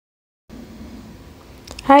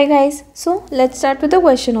Hi guys, so let's start with the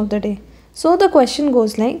question of the day. So the question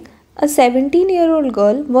goes like, a 17-year-old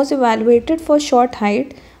girl was evaluated for short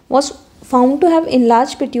height, was found to have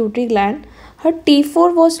enlarged pituitary gland, her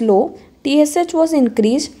T4 was low, TSH was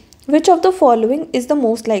increased. Which of the following is the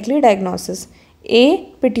most likely diagnosis? A.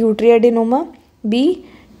 Pituitary adenoma, B.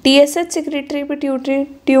 TSH secretory pituitary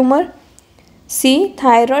tumor, C.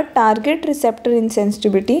 Thyroid target receptor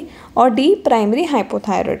insensitivity, or D. Primary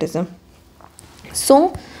hypothyroidism.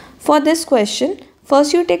 So for this question,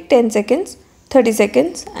 first you take 10 seconds, 30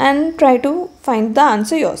 seconds and try to find the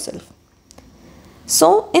answer yourself.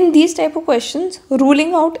 So in these type of questions,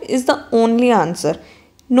 ruling out is the only answer.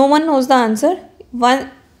 No one knows the answer.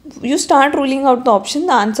 When you start ruling out the option,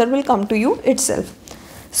 the answer will come to you itself.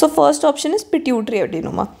 So first option is pituitary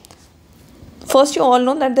adenoma. First you all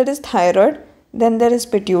know that there is thyroid, then there is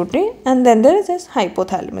pituitary, and then there is this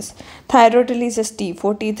hypothalamus. Thyroid releases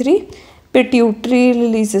T4, T3, pituitary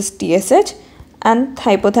releases TSH, and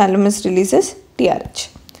hypothalamus releases TRH.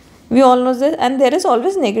 We all know this, and there is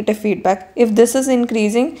always negative feedback. If this is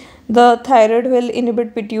increasing, the thyroid will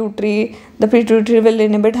inhibit pituitary, the pituitary will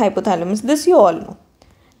inhibit hypothalamus. This you all know.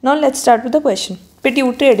 Now let's start with the question.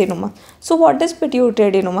 Pituitary adenoma. So what is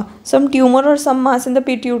pituitary adenoma? Some tumor or some mass in the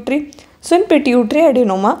pituitary. So in pituitary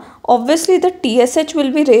adenoma, obviously the TSH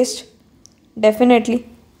will be raised. Definitely.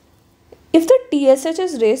 If the TSH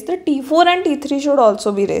is raised, the T4 and T3 should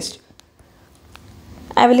also be raised.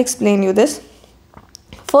 I will explain you this.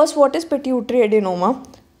 First, what is pituitary adenoma?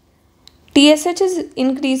 TSH is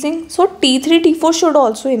increasing, so T3, T4 should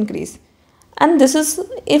also increase. And this is,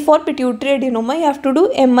 if for pituitary adenoma, you have to do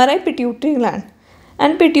MRI pituitary gland.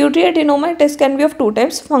 And pituitary adenoma test can be of two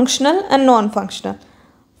types, functional and non-functional.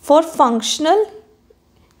 For functional,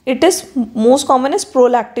 it is most common is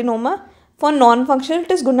prolactinoma. For non-functional, it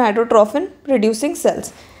is gonadotrophin producing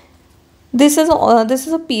cells. This is a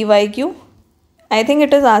PYQ. I think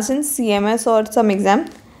it is asked in CMS or some exam.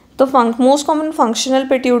 The most common functional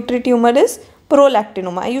pituitary tumor is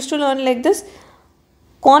prolactinoma. I used to learn like this.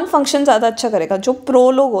 कौन function ज़्यादा अच्छा करेगा? जो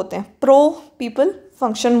pro लोग होते हैं. Pro people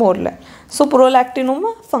function more like. So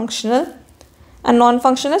prolactinoma functional and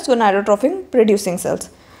non-functional is gonadotrophin producing cells.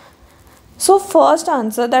 So first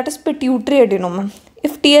answer, that is pituitary adenoma.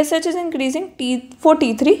 If TSH is increasing, T4,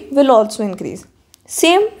 T3 will also increase.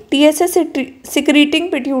 Same TSH secreting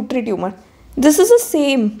pituitary tumor. This is the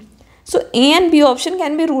same. So A and B option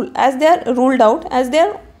can be ruled as they are ruled out, as they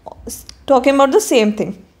are talking about the same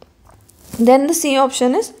thing. Then the C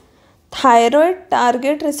option is thyroid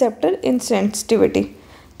target receptor insensitivity.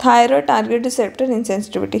 Thyroid target receptor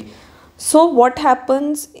insensitivity. So what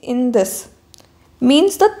happens in this?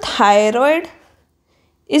 Means the thyroid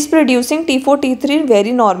is producing T4, T3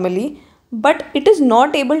 very normally, but it is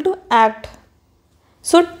not able to act.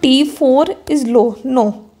 So T4 is low.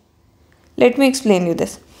 No. Let me explain you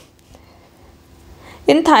this.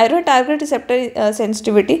 In thyroid target receptor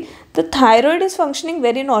sensitivity, the thyroid is functioning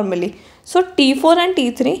very normally. So T4 and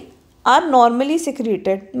T3 are normally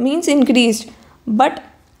secreted, means increased. But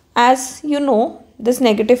as you know, this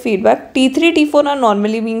negative feedback, T3, T4 are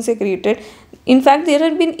normally being secreted. In fact, they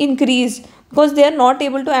have been increased because they are not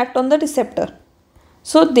able to act on the receptor.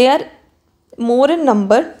 So they are more in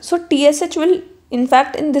number. So TSH will, in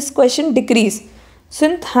fact, in this question decrease.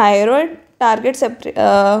 So in thyroid target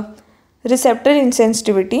receptor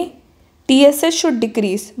insensitivity, TSH should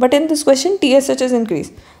decrease. But in this question, TSH is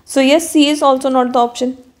increased. So yes, C is also not the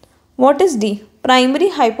option. What is D? Primary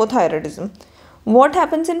hypothyroidism. What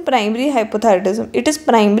happens in primary hypothyroidism? It is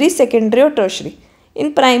primary, secondary or tertiary.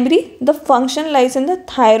 In primary, the function lies in the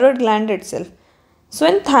thyroid gland itself. So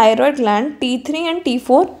in thyroid gland, T3 and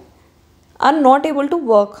T4 are not able to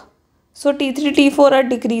work. So T3, T4 are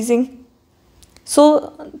decreasing.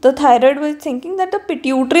 So the thyroid was thinking that the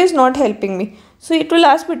pituitary is not helping me. So it will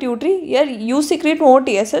ask pituitary, yeah, you secrete more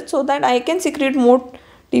TSH so that I can secrete more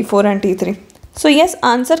T4 and T3. So yes,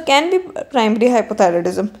 answer can be primary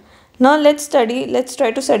hypothyroidism. Now let's try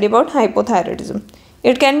to study about hypothyroidism.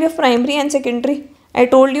 It can be of primary and secondary. I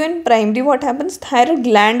told you in primary what happens, thyroid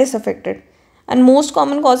gland is affected. And most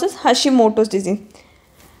common cause is Hashimoto's disease.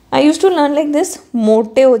 I used to learn like this,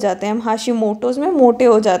 मोटे हो जाते हैं हम, Hashimoto's में मोटे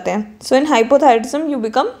हो जाते हैं. So in hypothyroidism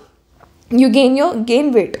you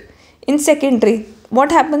gain weight. In secondary, what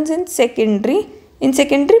happens in secondary? In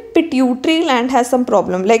secondary, pituitary gland has some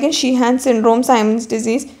problem, like in Sheehan syndrome, Simon's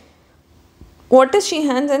disease. What is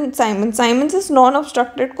Sheehan's and Simon's? Simon's is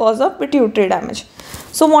non-obstructed cause of pituitary damage.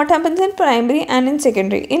 So what happens in primary and in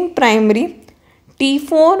secondary? In primary,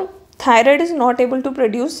 T4, thyroid is not able to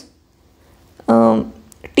produce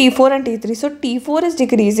T4 and T3. So T4 is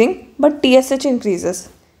decreasing, but TSH increases.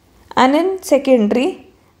 And in secondary,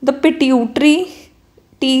 the pituitary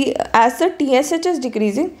T, as the TSH is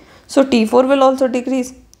decreasing, so T4 will also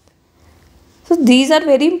decrease. So these are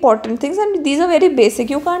very important things, and these are very basic.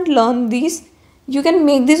 You can't learn these. You can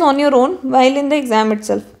make this on your own while in the exam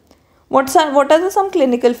itself. What are some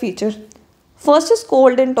clinical features? First is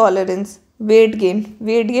cold intolerance, weight gain.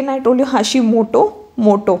 Weight gain, I told you,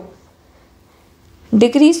 Hashimoto.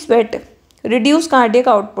 Decreased sweat, reduced cardiac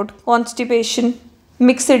output, constipation,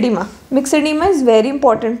 myxedema. Myxedema is very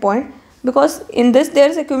important point, because in this there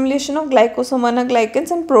is accumulation of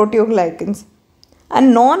glycosaminoglycans and proteoglycans.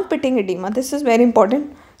 And non-pitting edema, this is very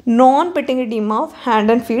important. Non-pitting edema of hand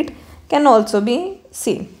and feet can also be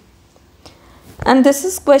seen. And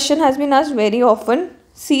question has been asked very often.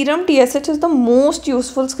 Serum TSH is the most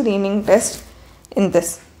useful screening test in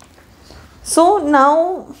this. So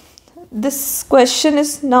now this question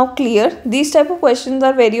is now clear. These type of questions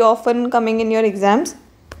are very often coming in your exams.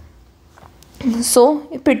 So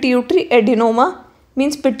pituitary adenoma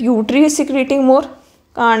means pituitary is secreting more.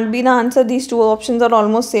 Can't be the answer. These two options are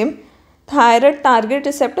almost same. Thyroid target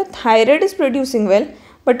receptor. Thyroid is producing well,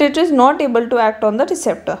 but it is not able to act on the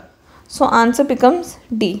receptor. So answer becomes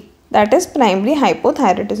D. That is primary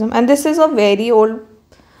hypothyroidism. And this is a very old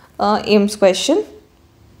AIMS question.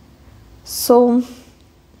 So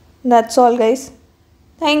that's all, guys.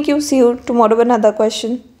 Thank you. See you tomorrow with another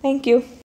question. Thank you.